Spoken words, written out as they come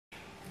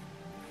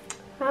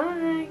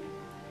Hi!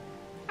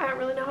 I don't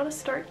really know how to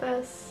start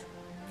this,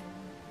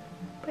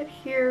 but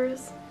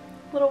here's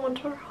a little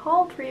winter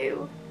haul for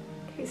you,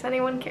 in case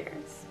anyone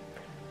cares.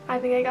 I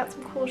think I got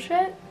some cool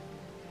shit.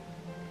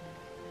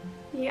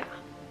 Yeah.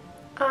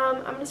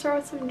 I'm gonna start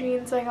with some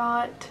jeans I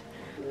got.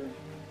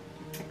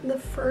 The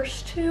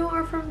first two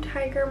are from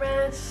Tiger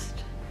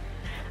Mist.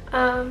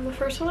 The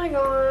first one I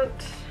got,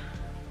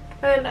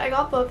 and I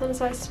got both in a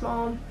size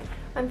small.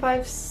 I'm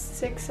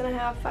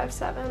 5'6.5",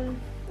 5'7",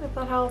 if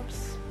that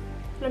helps.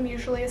 And I'm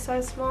usually a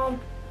size small,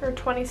 or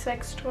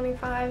 26,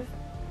 25.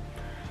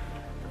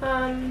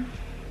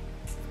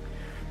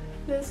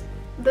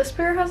 This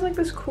pair has like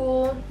this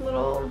cool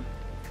little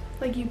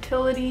like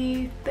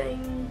utility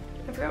thing.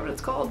 I forgot what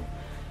it's called.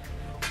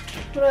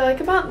 What I like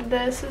about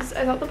this is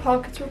I thought the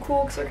pockets were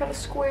cool because they're kind of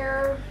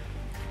square.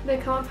 They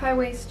come up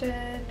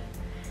high-waisted.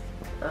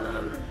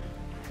 And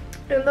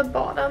the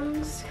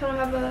bottoms kind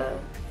of have a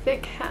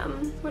thick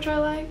hem, which I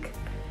like.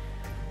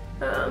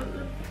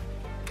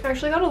 I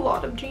actually got a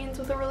lot of jeans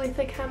with a really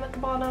thick hem at the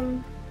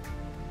bottom,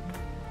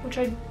 which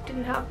I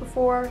didn't have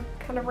before,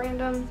 kind of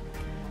random.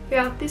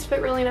 Yeah, these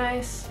fit really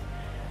nice.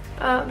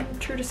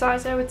 True to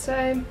size, I would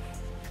say. And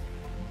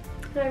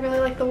I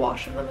really like the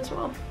wash of them as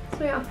well.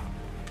 So yeah.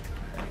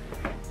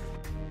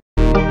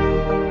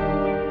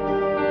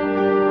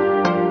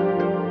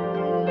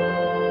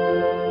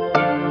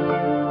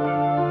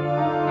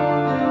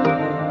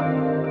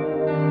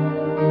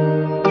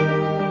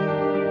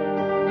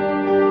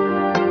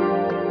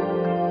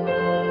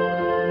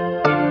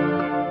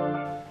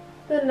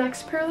 The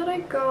next pair that I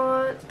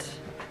got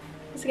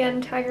is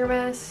again Tiger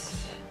Mist,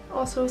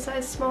 also a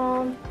size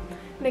small,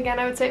 and again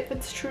I would say it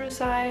fits true to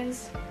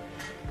size.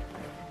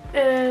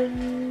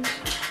 And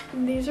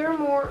these are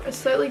a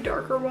slightly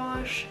darker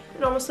wash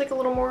and almost like a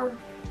little more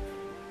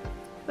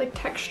like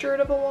textured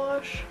of a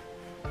wash.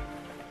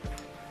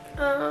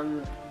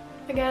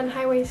 Again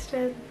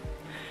high-waisted,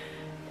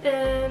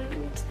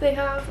 and they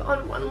have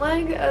on one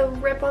leg a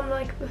rip on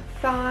like the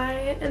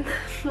thigh and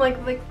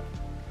like the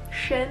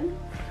shin.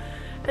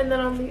 And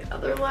then on the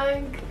other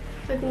leg,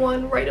 like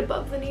one right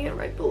above the knee and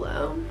right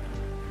below.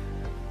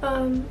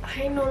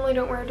 I normally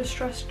don't wear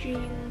distressed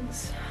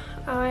jeans.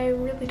 I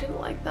really didn't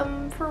like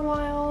them for a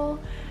while.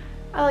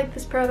 I like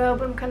this pair though,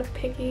 but I'm kind of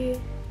picky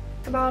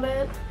about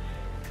it.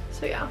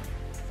 So yeah,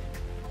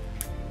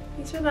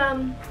 these are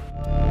them.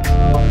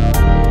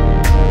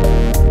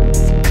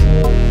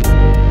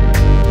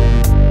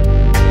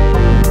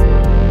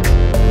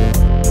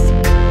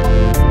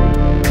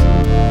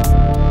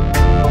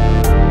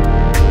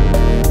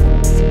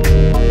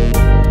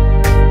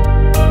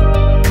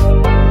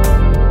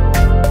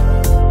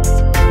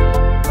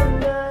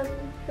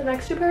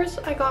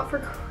 I got for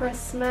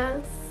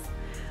Christmas.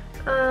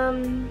 I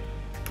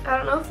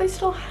don't know if they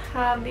still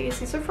have these.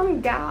 These are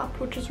from Gap,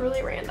 which is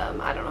really random.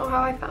 I don't know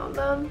how I found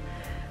them,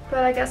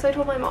 but I guess I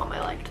told my mom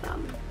I liked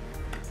them.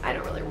 I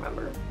don't really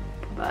remember,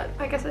 but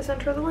I guess I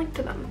sent her the link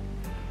to them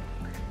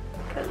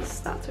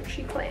because that's what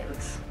she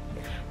claims.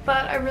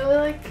 But I really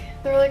like,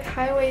 they're like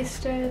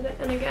high-waisted,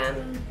 and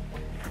again,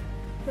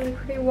 really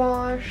pretty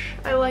wash.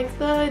 I like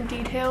the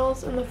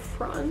details in the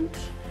front,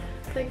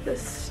 like the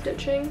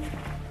stitching.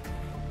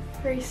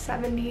 Very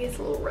 70s,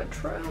 a little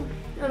retro.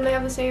 And they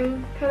have the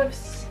same kind of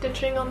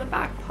stitching on the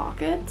back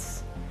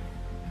pockets.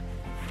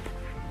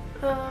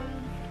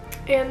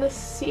 And the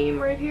seam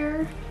right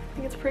here, I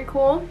think it's pretty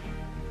cool.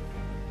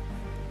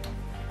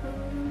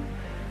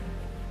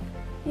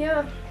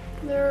 Yeah,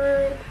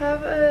 they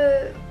have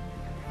a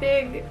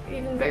big,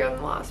 even bigger than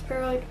the last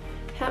pair, like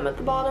hem at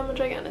the bottom,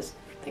 which again I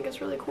think is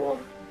really cool.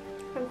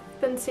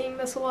 I've been seeing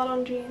this a lot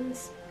on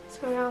jeans,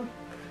 so yeah,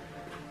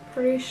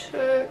 pretty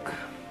sick.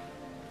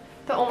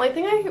 The only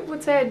thing I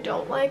would say I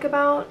don't like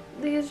about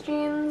these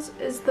jeans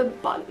is the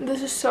button.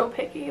 This is so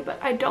picky, but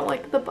I don't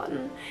like that the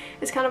button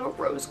is kind of a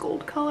rose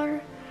gold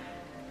color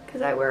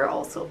because I wear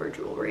all silver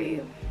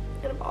jewelry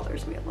and it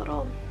bothers me a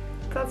little.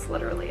 That's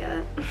literally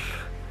it.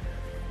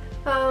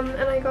 And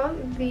I got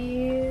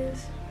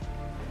these.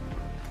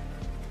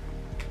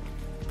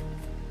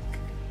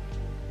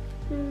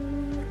 I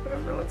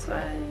don't know what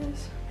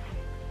size.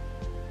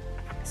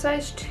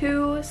 Size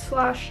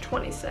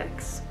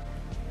 2/26.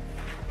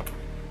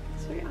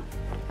 So yeah,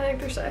 I think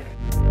they're sick.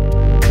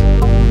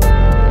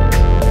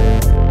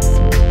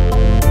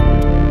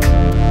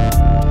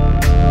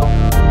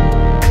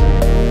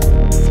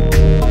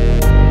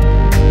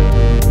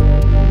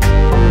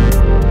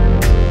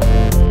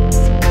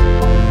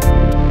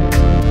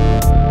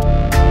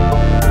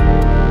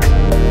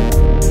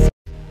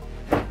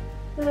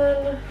 And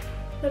then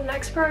the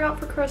next pair I got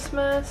for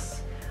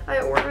Christmas, I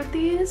ordered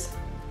these.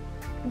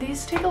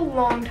 These take a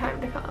long time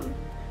to come,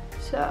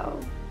 so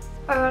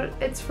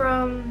it's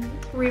from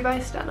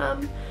Revice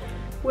Denim,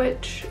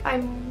 which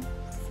I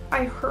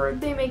heard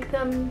they make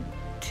them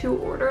to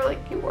order, like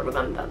you order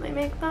them then they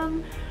make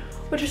them,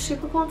 which is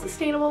super cool and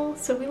sustainable,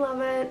 so we love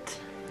it.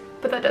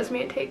 But that does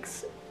mean it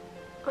takes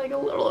like a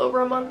little over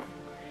a month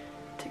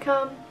to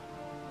come.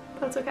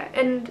 That's okay.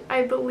 And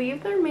I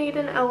believe they're made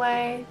in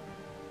LA. It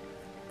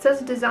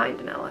says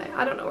designed in LA.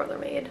 I don't know where they're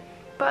made,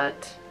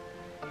 but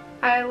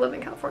I live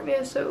in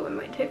California, so it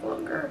might take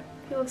longer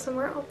if you live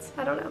somewhere else.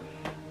 I don't know.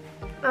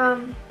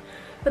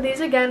 But these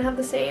again have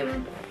the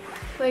same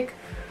like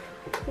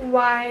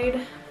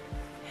wide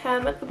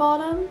hem at the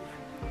bottom.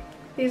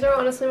 These are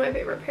honestly my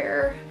favorite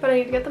pair, but I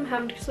need to get them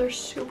hemmed because they're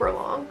super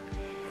long.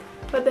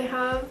 But they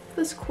have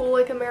this cool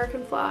like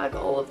American flag.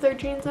 All of their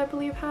jeans, I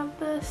believe, have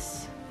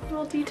this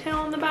little detail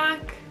on the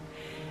back.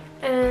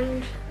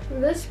 And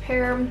this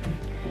pair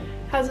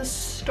has a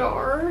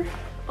star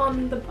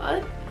on the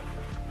butt.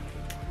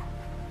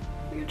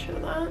 You can show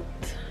that.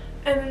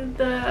 And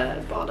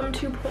the bottom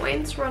 2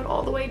 points run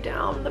all the way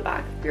down the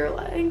back of your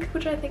leg,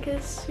 which I think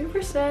is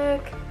super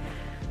sick.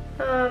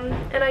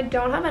 And I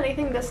don't have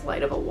anything this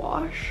light of a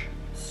wash,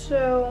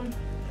 so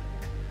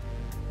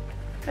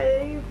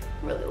I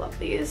really love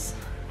these.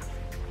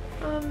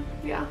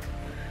 Yeah.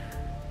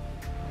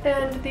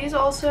 And these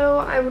also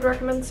I would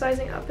recommend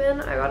sizing up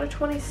in. I got a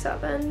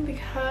 27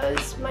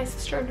 because my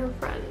sister and her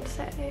friend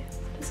say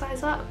to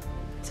size up,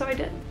 so I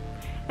did.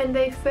 And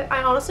they fit.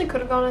 I honestly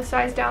could have gone a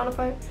size down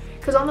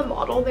because on the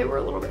model they were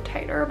a little bit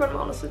tighter, but I'm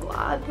honestly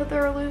glad that they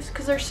were loose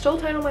because they're still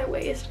tight on my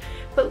waist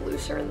but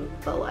looser in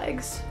the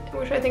legs,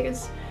 which I think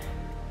is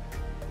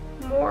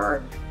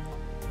more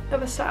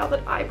of a style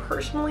that I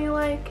personally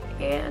like.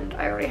 And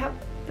I already have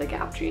the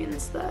Gap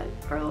jeans that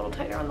are a little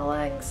tighter on the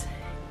legs,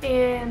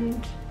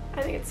 and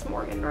I think it's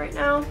more in right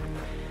now.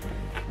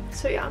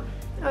 So yeah,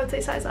 I would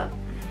say size up.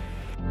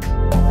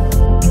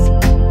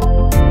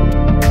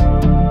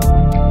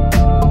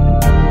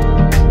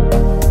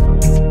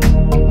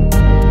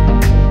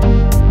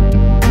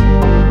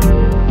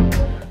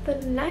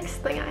 Next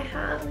thing I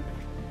have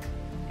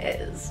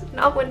is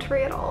not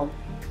wintry at all,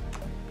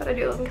 but I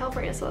do live in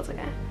California, so that's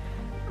okay.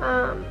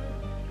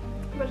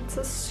 But it's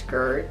a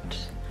skirt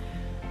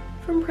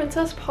from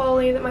Princess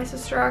Polly that my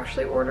sister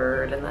actually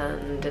ordered and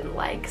then didn't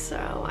like,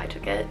 so I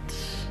took it.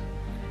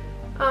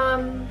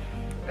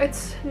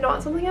 It's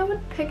not something I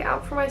would pick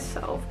out for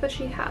myself, but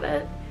she had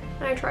it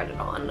and I tried it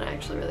on and I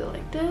actually really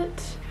liked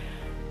it.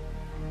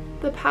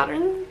 The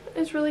pattern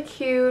is really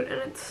cute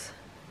and it's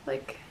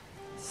like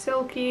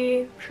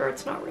silky. I'm sure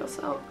it's not real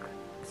silk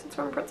because it's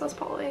from Princess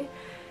Polly,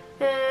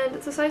 and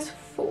it's a size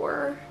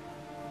 4.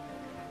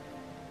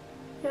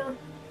 Yeah,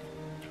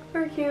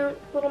 very cute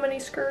little mini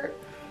skirt.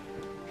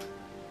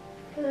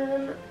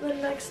 And the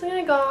next thing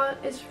I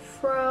got is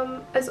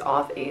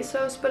off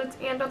ASOS, but it's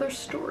And Other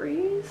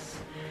Stories,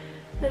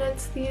 and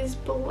it's these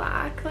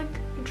black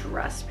like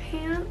dress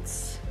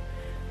pants,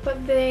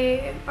 but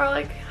they are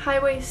like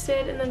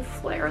high-waisted and then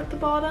flare at the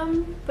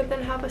bottom, but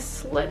then have a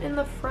slit in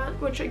the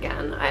front, which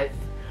again I've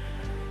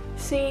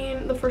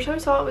seen. The first time I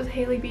saw it was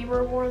Hailey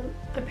Bieber wore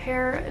a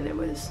pair and it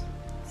was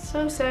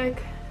so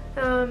sick.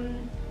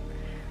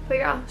 But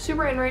yeah,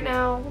 super in right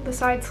now, the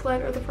side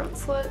slit or the front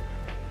slit.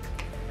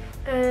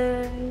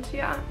 And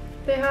yeah,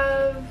 they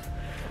have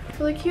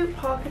really cute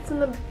pockets in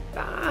the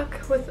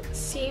back with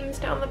seams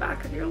down the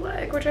back of your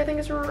leg, which I think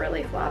is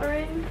really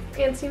flattering,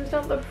 and seams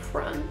down the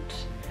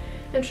front.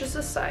 It's just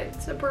a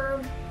side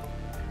zipper,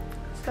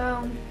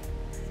 so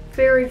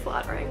very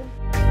flattering.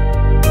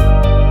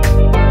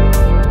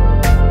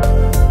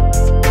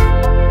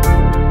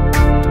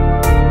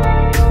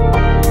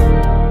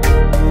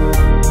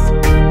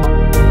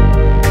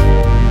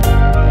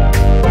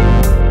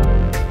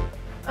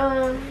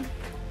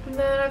 And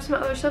then I have some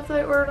other stuff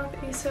that I ordered off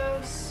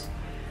ASOS.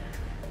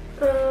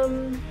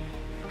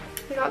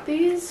 I got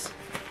these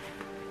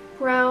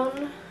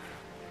brown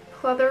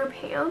pleather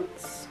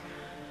pants,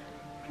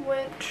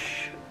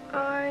 which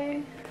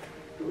I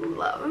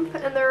love,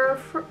 and they're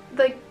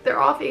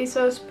off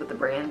ASOS, but the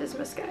brand is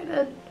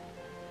Misguided,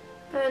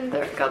 and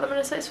I got them in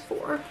a size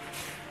 4.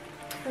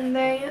 And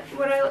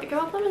what I like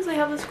about them is they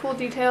have this cool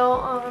detail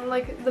on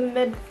like the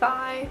mid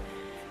thigh,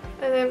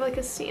 and they have like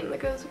a seam that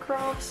goes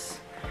across,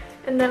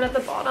 and then at the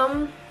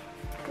bottom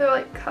they're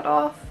like cut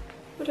off,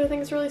 which I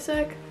think is really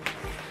sick.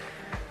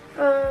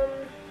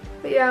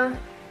 But yeah,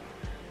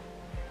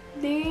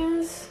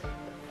 these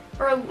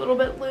are a little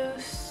bit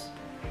loose,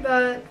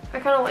 but I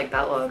kind of like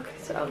that look,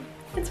 so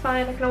it's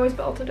fine. I can always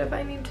belt it if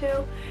I need to.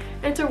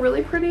 And it's a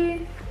really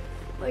pretty,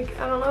 like,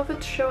 I don't know if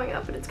it's showing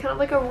up, but it's kind of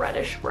like a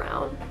reddish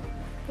brown.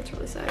 It's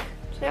really sick.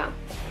 So yeah,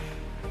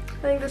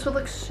 I think this would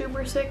look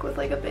super sick with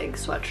like a big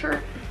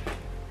sweatshirt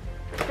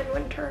in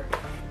winter.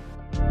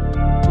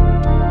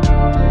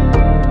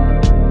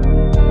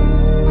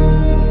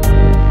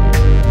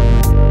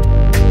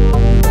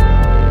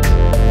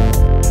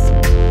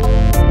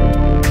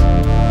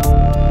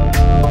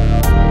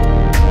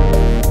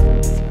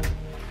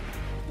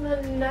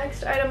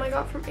 Item I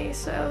got from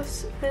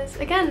ASOS is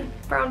again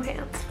brown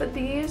pants, but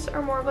these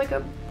are more of like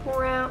a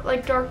brown,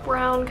 like dark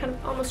brown, kind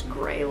of almost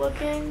gray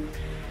looking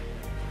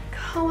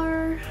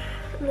color,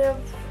 and they have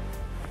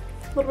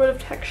a little bit of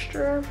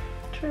texture,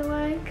 which I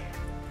like.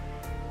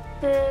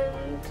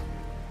 And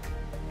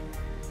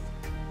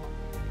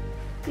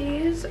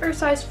these are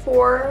size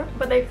 4,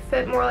 but they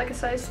fit more like a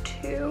size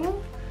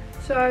 2,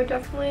 so I would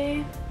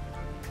definitely,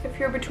 if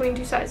you're between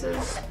 2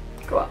 sizes,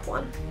 go up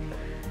 1.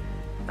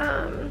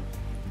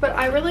 but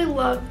I really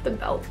love the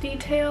belt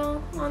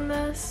detail on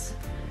this,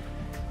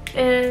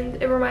 and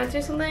it reminds me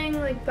of something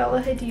like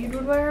Bella Hadid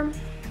would wear.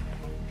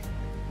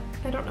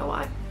 I don't know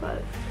why,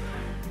 but,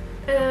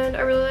 and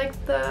I really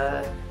like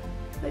the,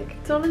 like,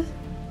 it's not a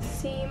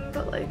seam,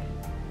 but like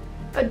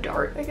a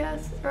dart, I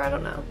guess, or I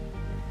don't know.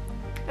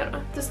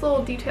 This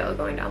little detail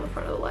going down the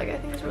front of the leg I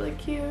think is really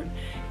cute.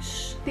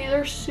 These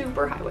are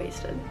super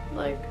high-waisted.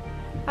 Like,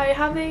 I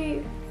have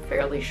a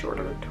fairly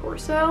shorter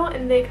torso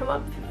and they come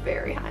up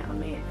very high on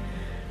me.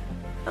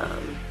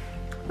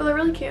 But they're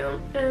really cute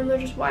and they're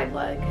just wide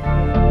leg.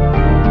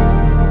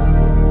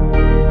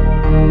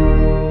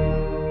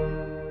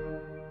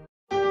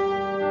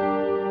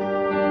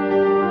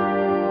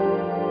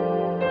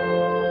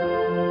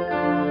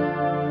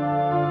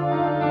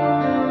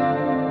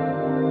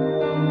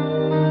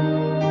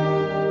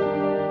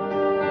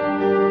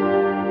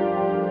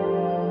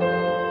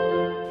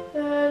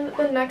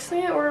 Next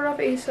thing I ordered off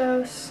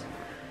ASOS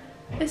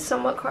is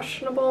somewhat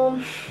questionable.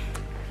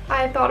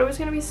 I thought it was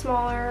gonna be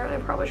smaller. I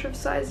probably should have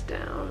sized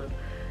down.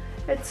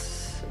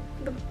 It's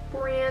the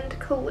brand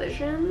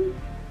Collision,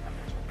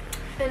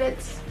 and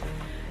it's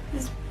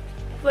this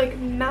like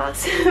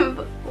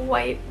massive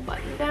white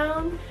button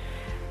down.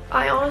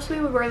 I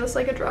honestly would wear this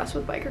like a dress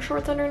with biker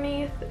shorts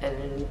underneath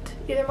and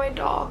either my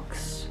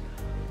Docs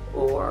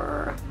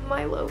or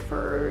my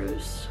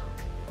loafers,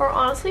 or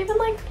honestly even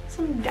like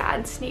some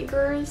dad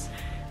sneakers,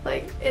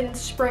 like in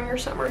spring or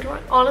summer.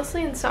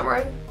 Honestly, in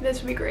summer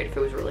this would be great if it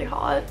was really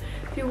hot.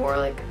 If you wore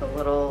like a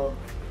little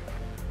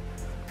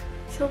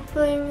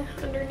something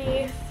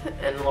underneath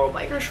and little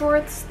biker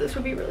shorts, this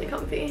would be really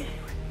comfy.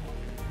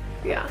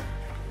 Yeah,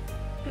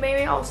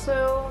 maybe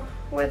also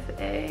with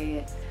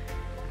a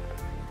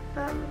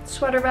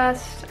sweater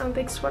vest. I'm a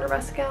big sweater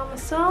vest gal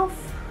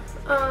myself.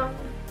 But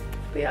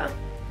yeah,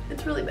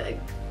 it's really big,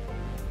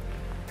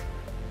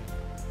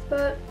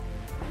 but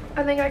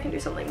I think I can do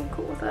something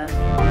cool with it.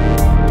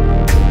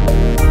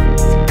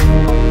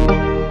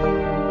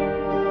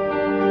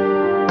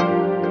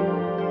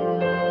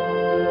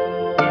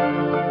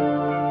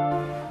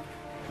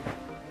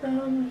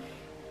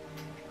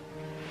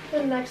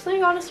 The next thing I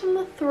got is from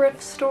the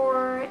thrift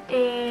store,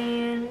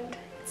 and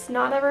it's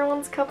not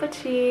everyone's cup of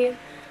tea,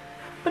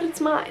 but it's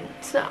mine,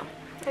 so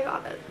I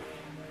got it.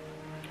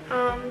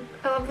 I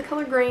love the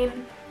color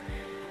green,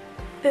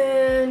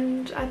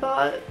 and I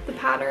thought the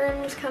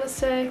pattern was kind of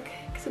sick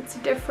because it's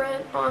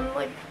different on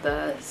like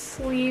the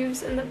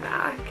sleeves in the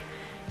back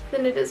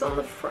than it is on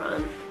the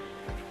front.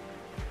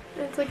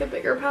 It's like a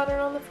bigger pattern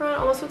on the front,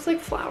 almost looks like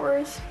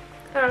flowers.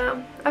 I don't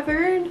know. I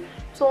figured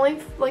it's only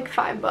like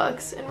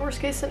 $5. In worst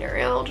case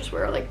scenario, I'll just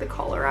wear like the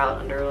collar out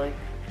under like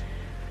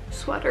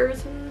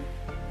sweaters and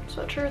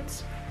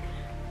sweatshirts.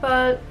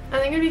 But I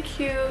think it'd be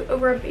cute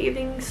over a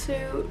bathing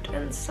suit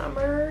in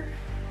summer.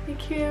 Be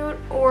cute,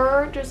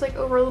 or just like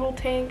over a little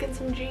tank and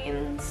some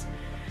jeans.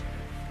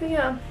 But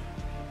yeah.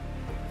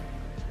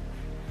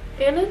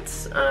 And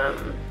it's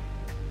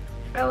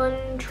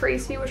Ellen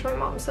Tracy, which my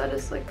mom said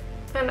is like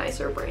a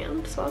nicer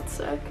brand, so that's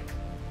sick.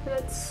 And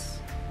it's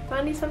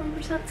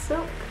 97%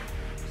 silk,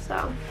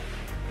 so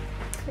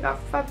I got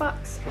it for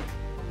 $5,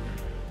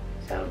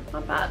 so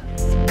not bad.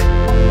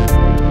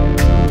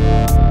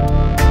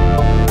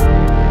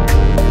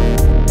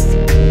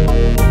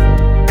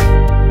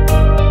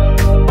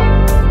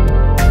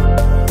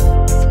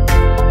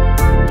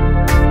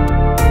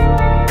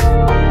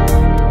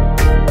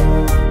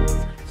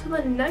 So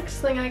the next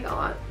thing I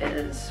got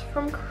is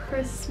from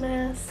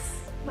Christmas.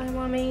 My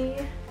mommy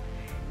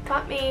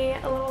got me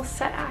a little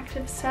set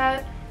active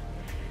set.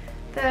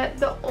 That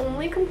the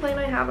only complaint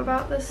I have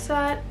about this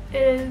set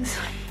is,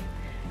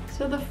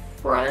 so the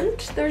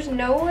front, there's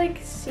no like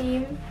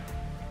seam,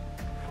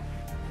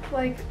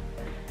 like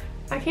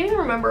I can't even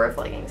remember if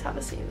leggings have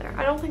a seam there.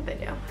 I don't think they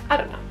do. I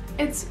don't know.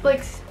 It's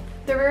like,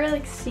 they're very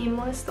like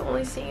seamless. The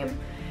only seam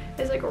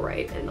is like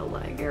right in the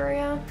leg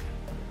area,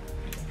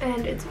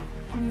 and it's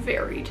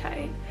very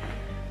tight,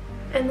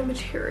 and the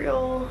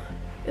material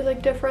is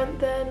like different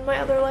than my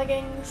other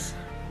leggings.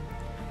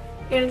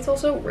 And it's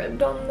also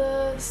ribbed on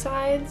the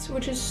sides,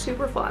 which is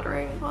super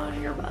flattering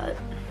on your butt.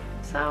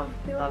 So,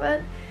 we love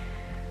it.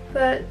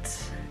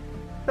 But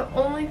the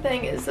only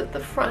thing is that the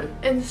front,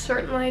 in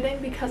certain lighting,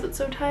 because it's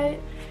so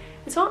tight,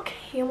 it's not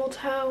camel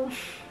toe.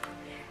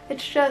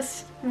 It's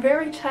just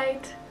very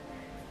tight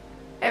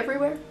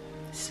everywhere.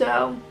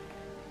 So,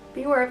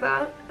 be aware of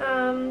that.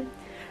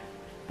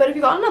 But if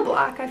you got in a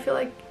black, I feel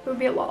like it would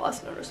be a lot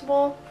less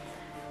noticeable.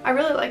 I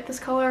really like this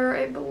color.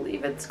 I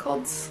believe it's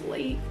called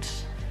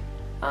Slate.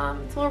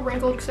 It's a little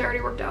wrinkled because I already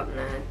worked out in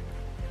it.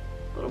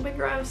 A little bit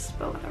gross,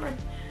 but whatever.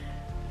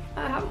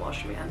 I haven't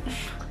washed them yet.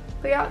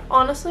 But yeah,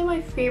 honestly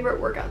my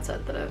favorite workout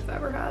set that I've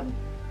ever had.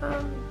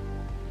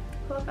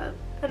 Love it.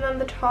 And then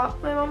the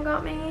top my mom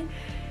got me,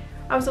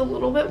 I was a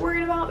little bit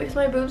worried about because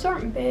my boobs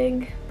aren't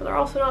big, but they're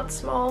also not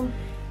small.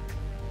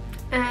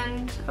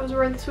 And I was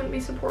worried this wouldn't be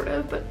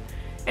supportive, but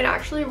it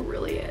actually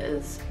really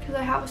is, because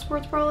I have a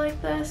sports bra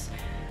like this,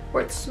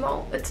 where it's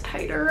small, it's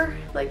tighter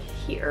like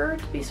here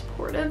to be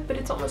supportive, but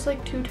it's almost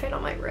like too tight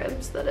on my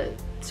ribs that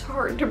it's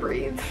hard to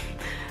breathe.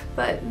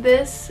 But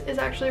this is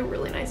actually a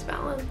really nice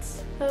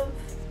balance of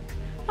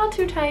not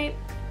too tight,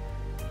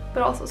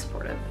 but also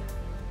supportive.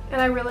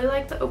 And I really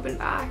like the open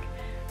back.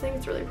 I think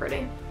it's really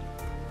pretty.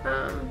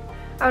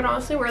 I would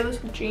honestly wear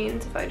this with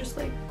jeans if I just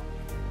like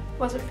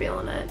wasn't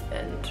feeling it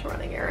and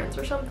running errands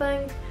or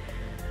something.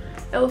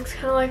 It looks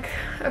kind of like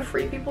a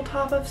Free People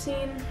top I've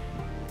seen.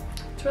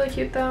 It's really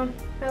cute though.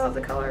 I love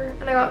the color,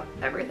 and I got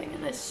everything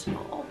in a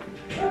small.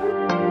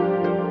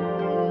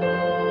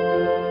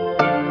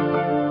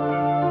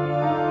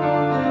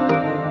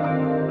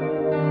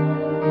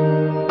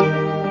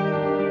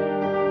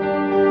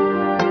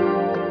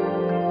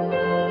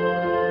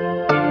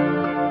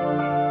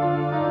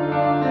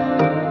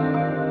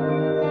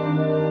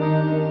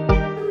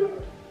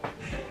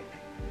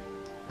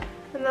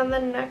 And then the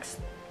next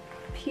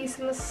piece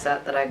in the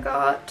set that I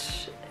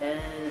got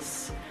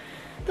is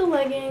the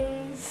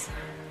leggings,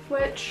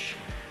 which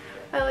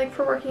I like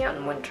for working out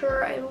in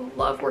winter. I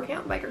love working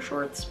out in biker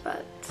shorts,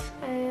 but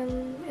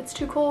it's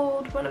too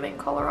cold when I'm in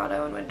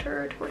Colorado in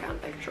winter to work out in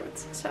biker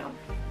shorts, so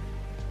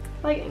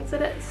leggings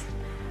it is.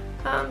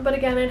 But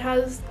again, it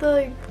has the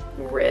like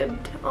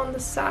ribbed on the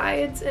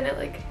sides, and it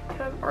like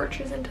kind of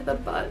arches into the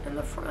butt in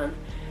the front,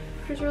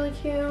 which is really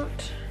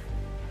cute.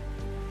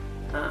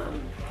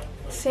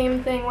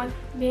 Same thing with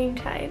being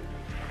tight,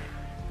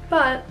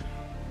 but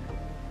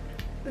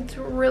it's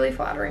really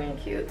flattering and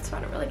cute, so I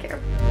don't really care.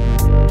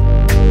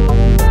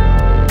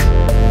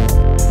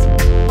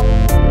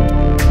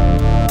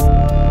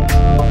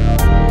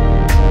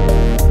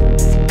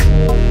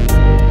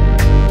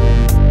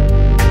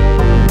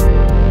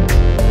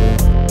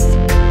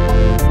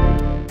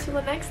 So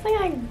the next thing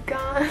I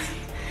got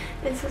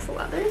is this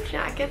leather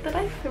jacket that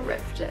I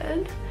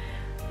thrifted.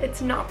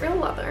 It's not real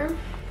leather,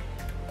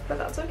 but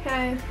that's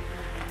okay.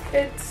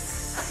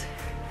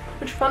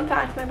 Which, fun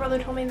fact, my brother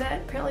told me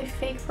that apparently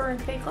fake fur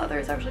and fake leather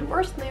is actually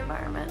worse in the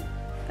environment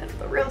than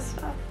the real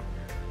stuff.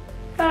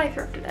 But I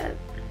thrifted it,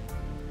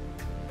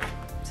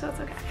 so it's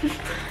okay.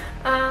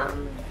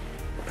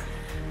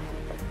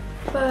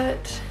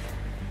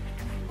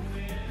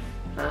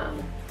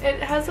 It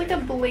has like a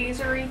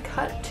blazery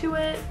cut to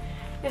it.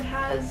 It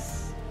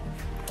has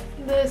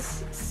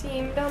this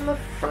seam down the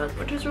front,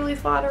 which is really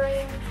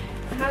flattering.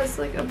 It has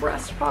like a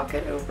breast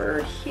pocket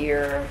over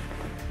here,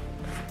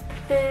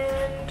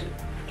 and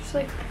just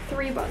like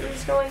 3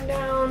 buttons going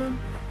down.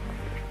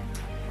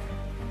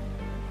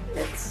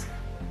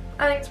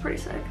 I think it's pretty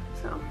sick,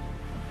 so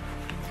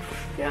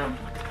yeah.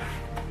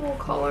 Little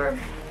color.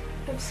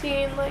 I've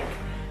seen like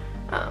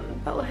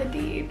Bella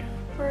Hadid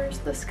wears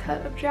this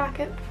cut of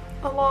jacket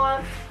a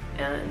lot,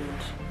 and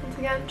once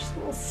again, just a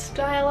little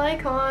style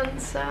icon,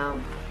 so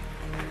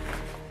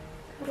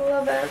I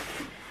love it.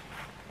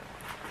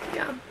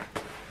 Yeah.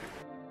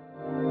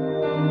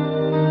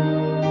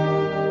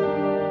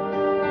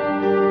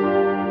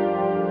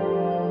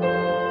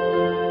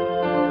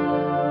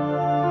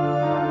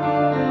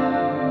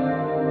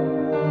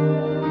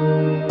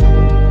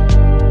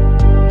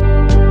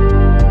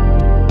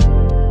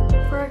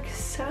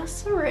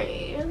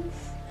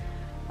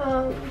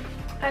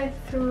 I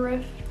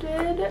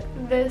thrifted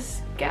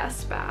this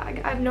Guess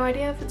bag. I have no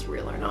idea if it's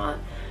real or not,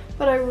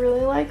 but I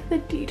really like the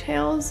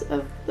details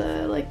of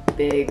the like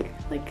big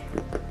like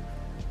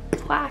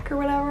plaque or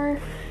whatever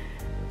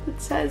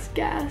that says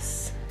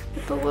Guess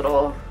with the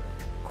little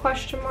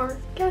question mark,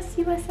 Guess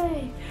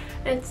USA.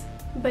 And it's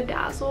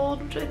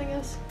bedazzled, which I think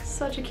is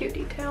such a cute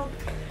detail.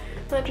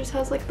 And it just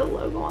has like the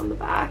logo on the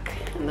back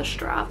and the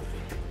strap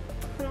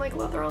and like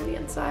leather on the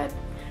inside.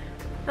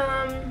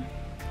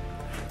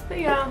 But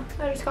yeah,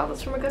 I just got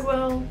this from a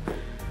Goodwill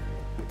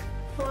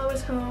while I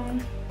was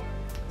home.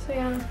 So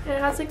yeah, and it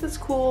has like this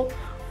cool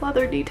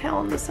leather detail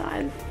on the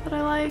side that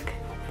I like.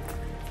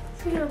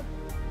 So yeah,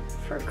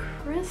 for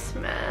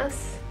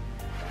Christmas,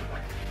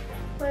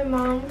 my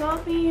mom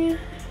got me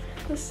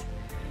this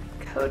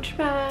Coach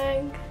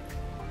bag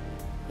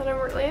that I'm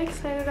really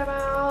excited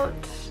about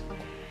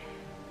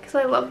because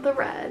I love the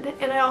red,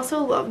 and I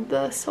also love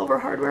the silver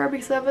hardware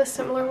because I have a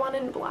similar one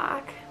in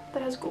black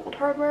that has gold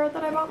hardware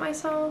that I bought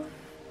myself.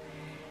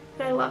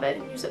 And I love it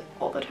and use it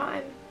all the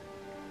time.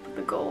 But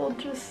the gold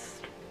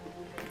just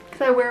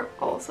because I wear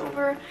all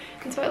silver,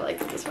 and so I like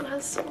that this one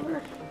has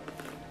silver.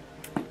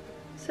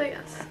 So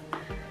yes.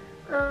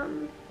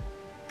 And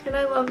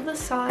I love the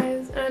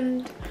size,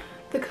 and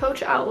the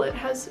Coach outlet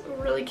has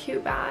really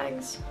cute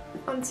bags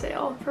on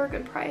sale for a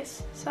good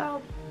price.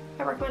 So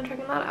I recommend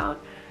checking that out.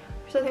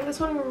 So I think this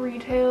one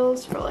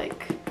retails for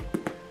like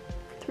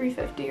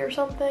 $350 or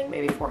something,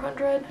 maybe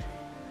 $400.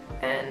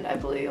 And I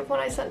believe when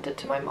I sent it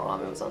to my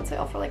mom, it was on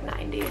sale for like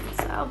 $90,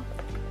 so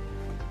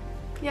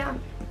yeah,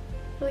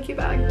 really cute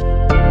bag.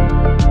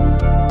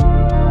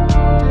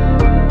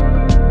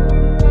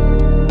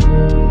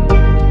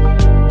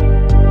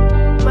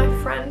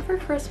 My friend for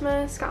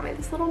Christmas got me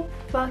this little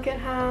bucket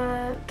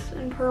hat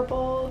in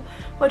purple,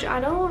 which I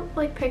don't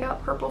like pick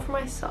out purple for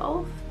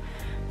myself,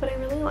 but I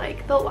really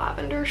like the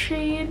lavender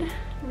shade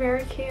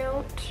Very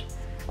cute.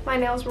 My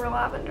nails were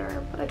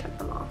lavender, but I took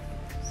them off,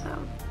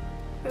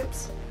 so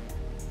oops.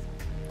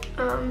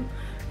 Yeah,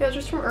 it's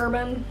just from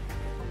Urban.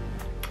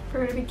 For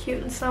her to be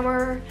cute in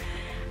summer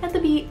at the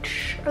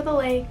beach or the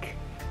lake.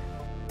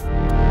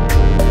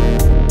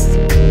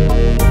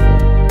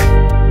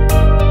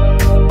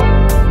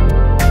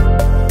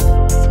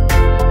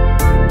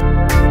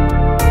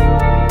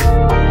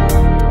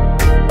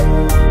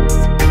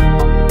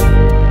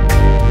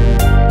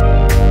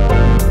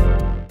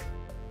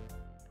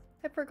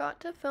 I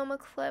forgot to film a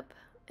clip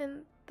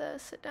in the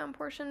sit down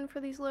portion for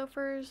these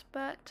loafers,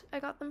 but I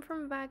got them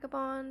from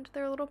Vagabond.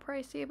 They're a little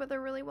pricey, but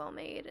they're really well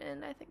made,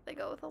 and I think they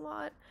go with a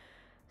lot.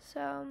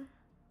 So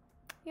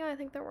yeah, I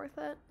think they're worth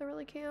it. They're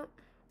really cute.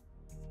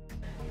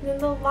 And then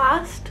the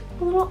last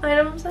little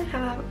items I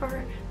have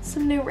are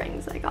some new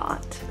rings I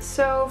got.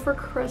 So for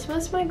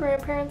Christmas, my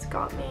grandparents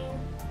got me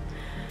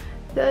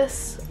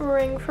this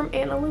ring from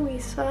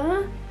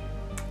Luisa.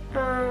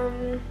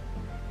 I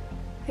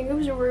think it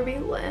was Ruby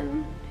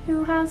Lynn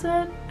who has it,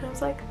 and I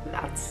was like,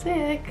 that's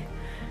sick.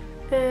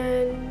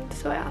 And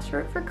so I asked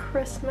for it for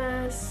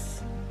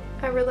Christmas.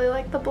 I really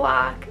like the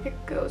black.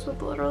 It goes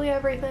with literally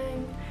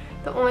everything.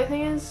 The only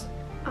thing is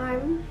I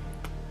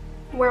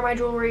wear my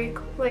jewelry,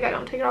 like I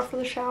don't take it off for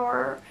the shower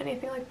or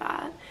anything like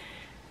that,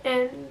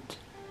 and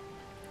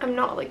I'm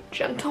not like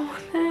gentle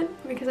with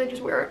it because I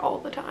just wear it all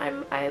the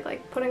time. I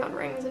like putting on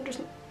rings and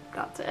just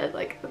that's it,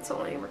 like that's the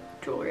only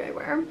jewelry I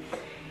wear.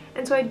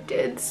 And so I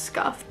did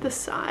scuff the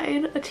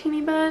side a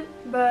teeny bit,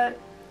 but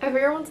I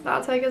figure once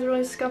that side gets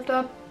really scuffed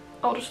up,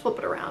 I'll just flip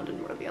it around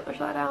and wear the other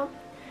side out.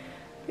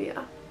 But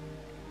yeah,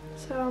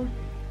 so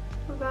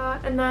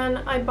that. And then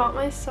I bought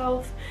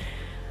myself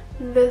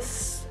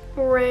this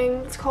ring.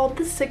 It's called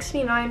the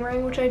 69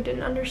 ring, which I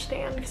didn't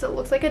understand because it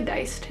looks like a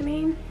dice to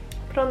me,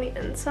 but on the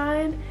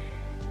inside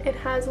it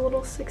has a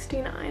little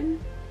 69,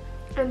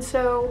 and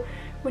so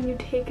when you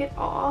take it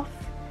off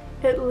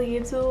it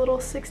leaves a little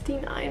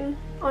 69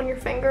 on your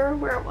finger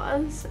where it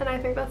was, and I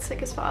think that's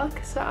sick as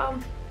fuck. So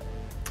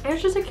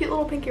it's just a cute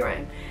little pinky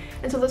ring.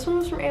 And so this one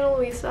was from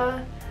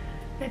Luisa.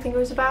 I think it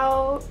was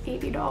about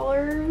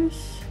 $80,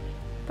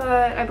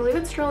 but I believe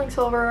it's sterling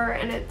silver,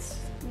 and it's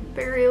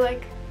very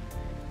like,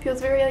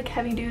 feels very like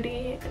heavy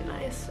duty and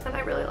nice, and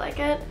I really like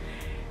it.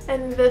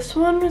 And this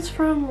one was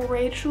from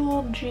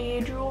Rachel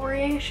G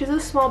Jewelry. She's a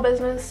small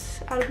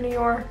business out of New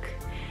York,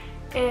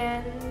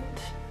 and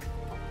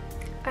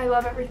I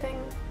love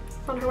everything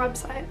on her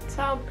website,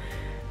 so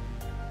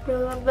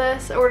really love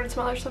this. I ordered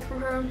some other stuff from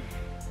her,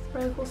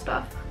 really cool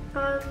stuff.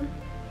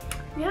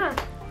 Yeah,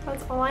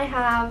 that's all I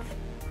have.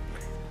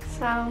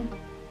 So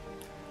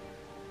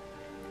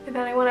if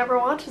anyone ever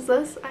watches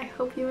this, I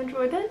hope you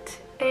enjoyed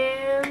it,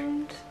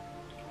 and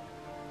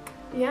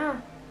yeah,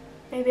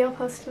 maybe I'll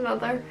post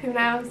another, who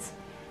knows,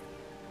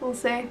 we'll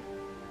see.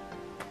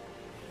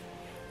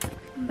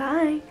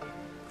 Bye.